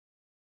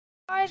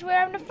Guys, we're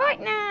having a fight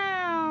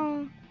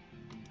now!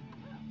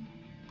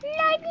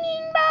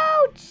 Lightning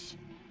bolts!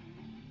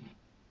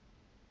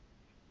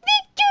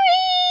 Victory!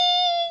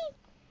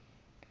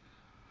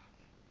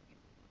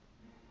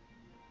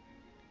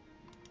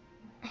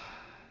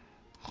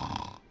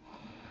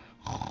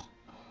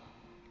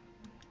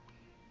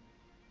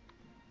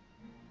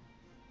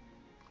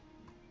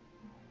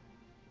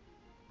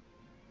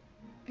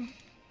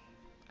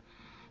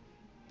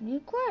 New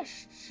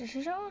quests, this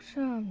is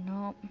awesome.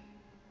 No.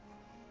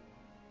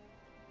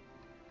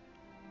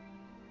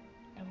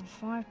 Level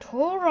 5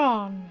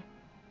 Tauron.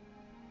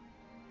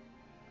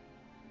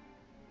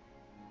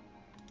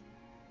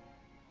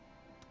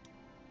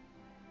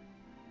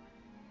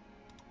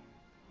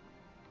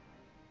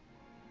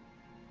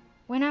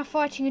 We're now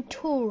fighting a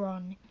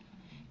Tauron.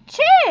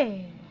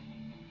 2!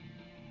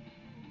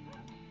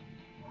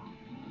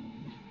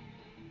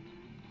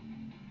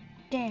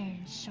 Dare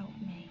insult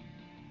me.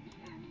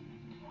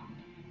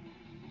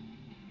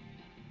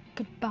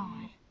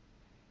 Goodbye.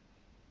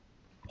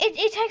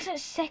 It takes like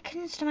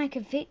seconds to make a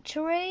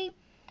victory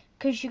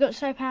because you got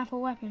so powerful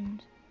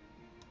weapons.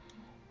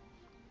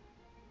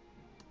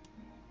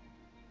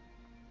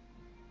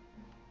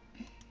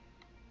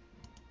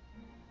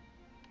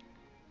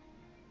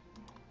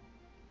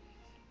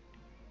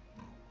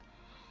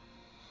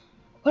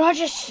 Well, I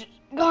just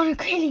got on a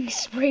killing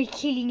spree,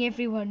 killing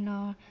everyone in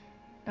our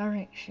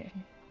direction.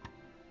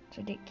 It's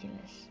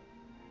ridiculous.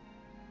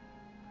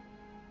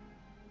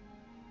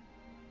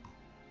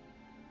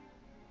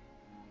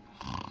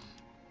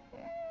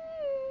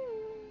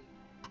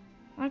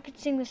 I could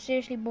sing the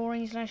seriously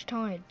boring /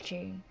 tired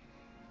tune.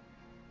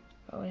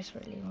 Oh, I just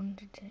really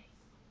wanted to.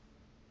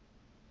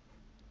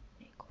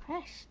 New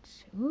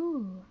quests.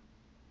 Ooh.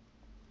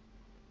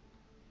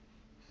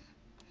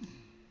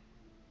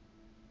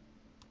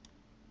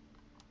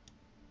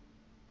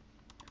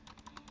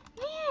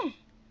 Yeah.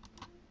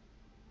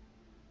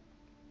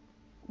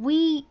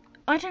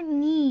 I don't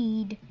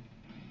need.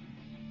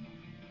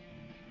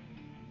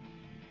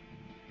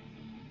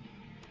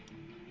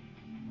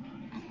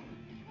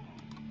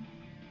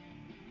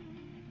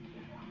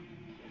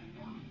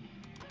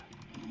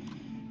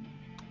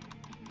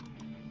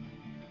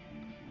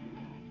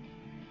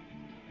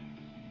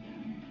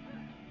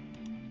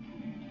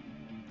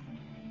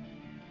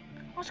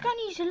 I was going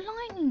to use a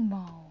lightning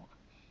bolt.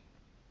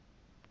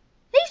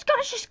 These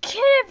guys just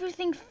kill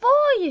everything for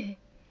you.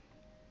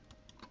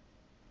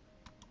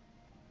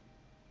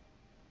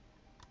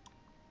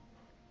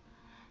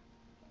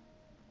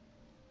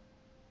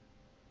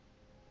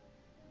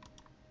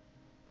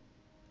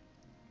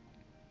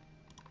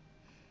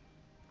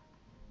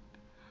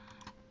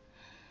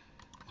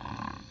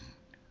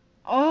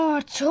 Oh,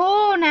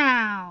 tour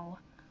now.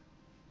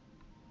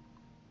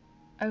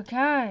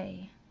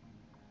 Okay.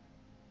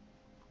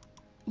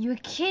 You're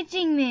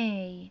kidding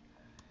me.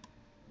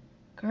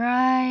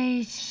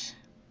 Great.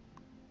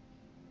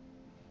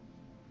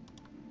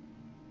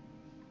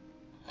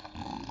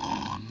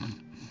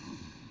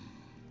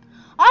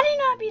 I didn't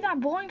know it'd be that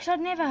boring because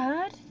I'd never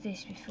heard of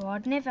this before.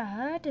 I'd never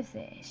heard of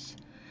this.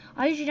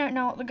 I usually don't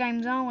know what the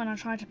games are when I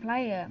try to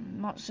play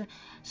them.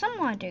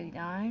 Some I do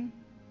though.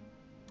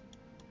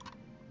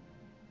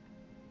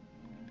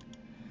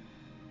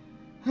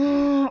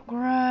 Oh,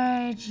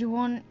 great. You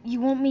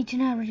want me to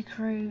now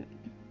recruit?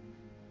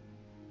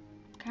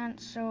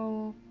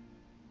 Cancel.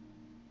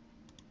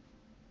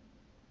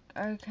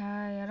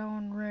 Okay, I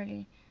don't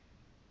really.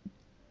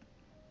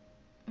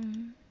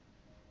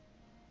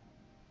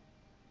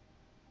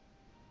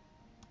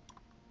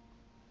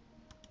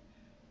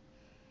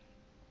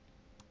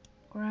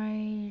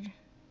 Great.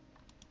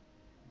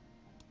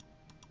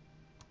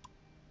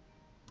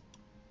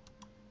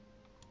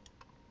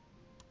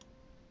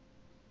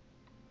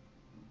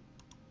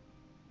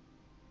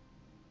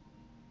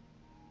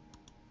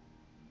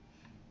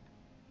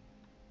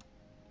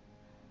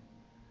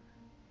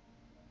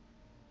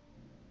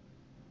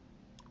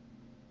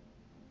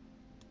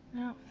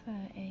 Not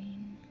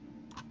 13.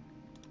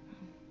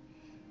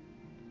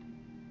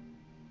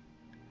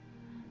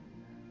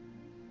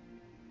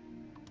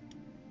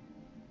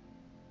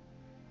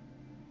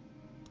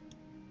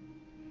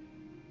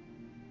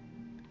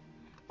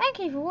 Thank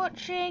you for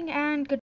watching and goodbye.